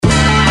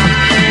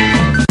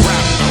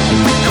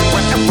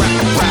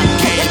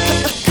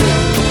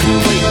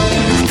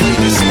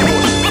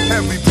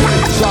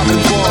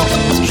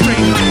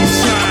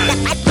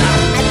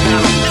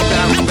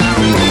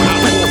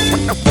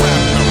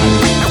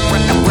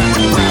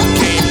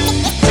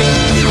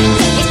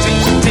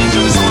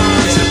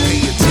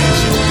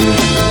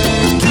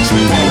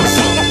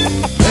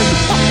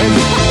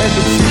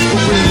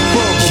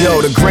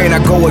grain,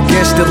 I go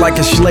against it like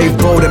a slave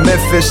boat in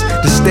Memphis.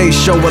 The stage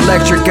show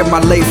electric and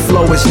my late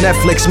flow is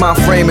Netflix. My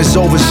frame is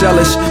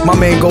overzealous. My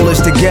main goal is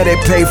to get it,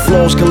 pay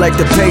flows, collect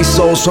the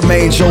pesos from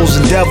angels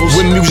and devils.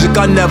 With music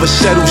I never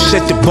settle,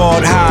 set the bar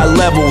at high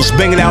levels.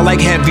 Bang it out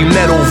like heavy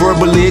metal,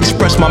 verbally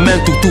express my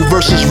mental through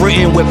verses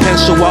written with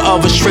pencil while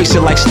others trace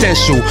it like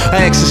stencil.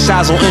 I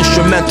exercise on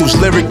instrumentals,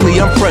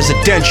 lyrically I'm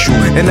presidential.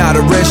 And now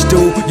the rest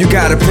do, you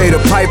gotta pay the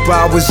piper.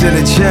 I was in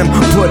the gym,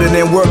 putting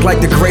in work like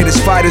the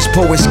greatest fighters,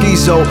 poet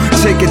Skeezo.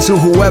 Take it to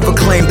whoever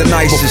claimed the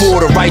nicest.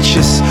 Before the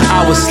righteous,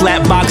 I was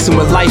slap boxing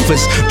with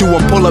lifers,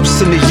 doing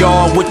pull-ups in the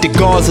yard with the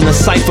guards in a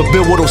cipher,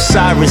 built with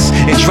Osiris,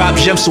 and drop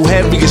gems so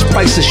heavy it's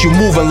priceless. You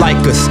moving like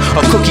us,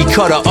 a cookie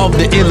cutter of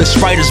the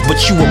illest writers, but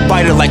you a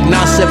biter like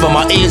 9/7.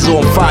 My ears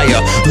on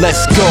fire.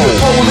 Let's go.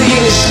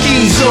 Napoleon and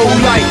Skeezo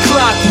like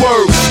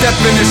clockwork. Step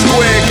in the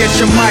square, get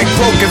your mic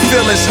broken,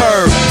 feelings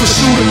hurt.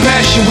 Pursue the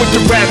passion with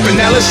the rapping.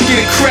 Now let's get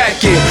it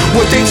cracking.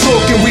 What they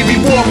talking, we be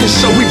walking,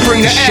 so we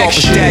bring the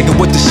action. Dagger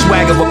with the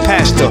swag of a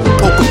pastor.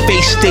 Poker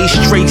face, stay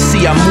straight.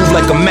 See, I move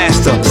like a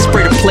master.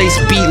 Spray the place,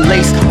 beat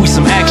lace. We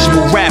some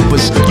actual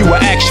rappers. You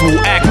an actual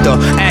actor,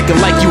 acting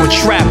like you a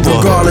trapper.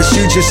 Regardless,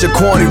 you just a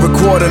corny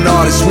recording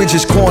artist. We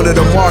just corner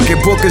the market.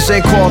 Bookers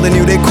ain't calling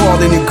you, they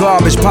calling you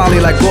garbage. Poly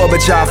like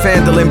Gorbachev,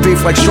 handling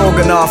beef like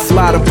Stroganoff.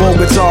 Fly to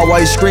Bogota while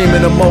you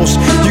screaming the most.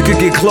 You could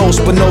get close,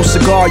 but no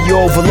cigar, you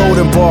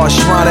overloading bars.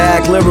 Trying to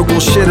act lyrical,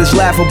 shit is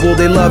laughable.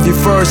 They love you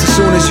first, as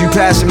soon as you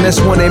pass them, that's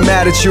when they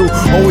mad at you.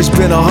 Always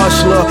been a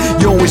hustler,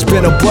 you always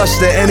been a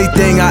buster.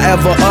 Anything I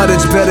ever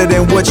uttered's better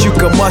than what you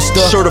can muster.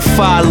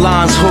 Certified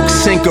lines, hook,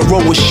 sinker,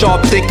 roll with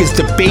sharp thinkers.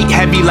 Debate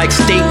heavy like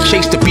steak,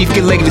 chase the beef,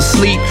 get laid to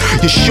sleep.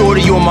 You're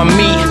shorty on my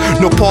meat,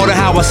 no part of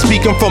how I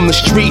speak, I'm from the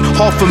street.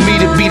 Hard for me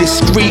to be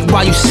discreet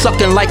while you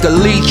sucking like a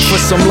leech. Put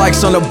some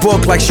likes on the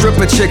book like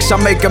stripper chicks. I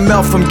make 'em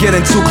melt from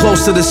getting too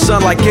close to the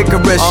sun like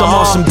Icarus. I'm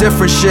on some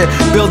different shit,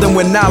 building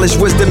with knowledge,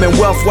 wisdom, and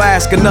wealth. Why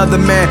ask another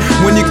man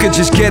when you could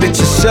just get it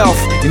yourself?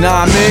 You know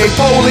what I mean?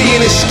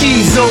 Napoleon and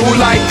Skeezo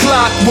like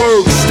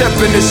clockwork. Step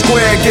in the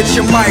square, get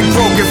your mic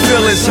broken,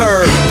 feelings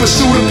hurt.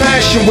 Pursue the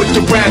passion with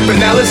the rapping.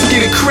 Now let's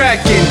get it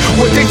cracking.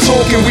 What they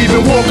talking, we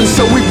been walking,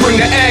 so we bring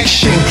the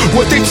action.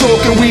 What they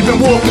talking, we been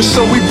walking,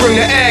 so we bring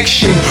the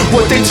action.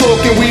 What they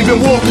talking, we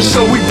been walking,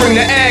 so we bring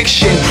the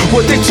action.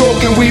 What they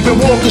talking, we been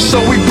walking, so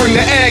we bring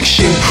the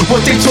action.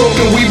 What they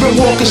talking, we been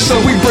walking, so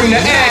we bring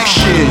the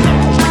action.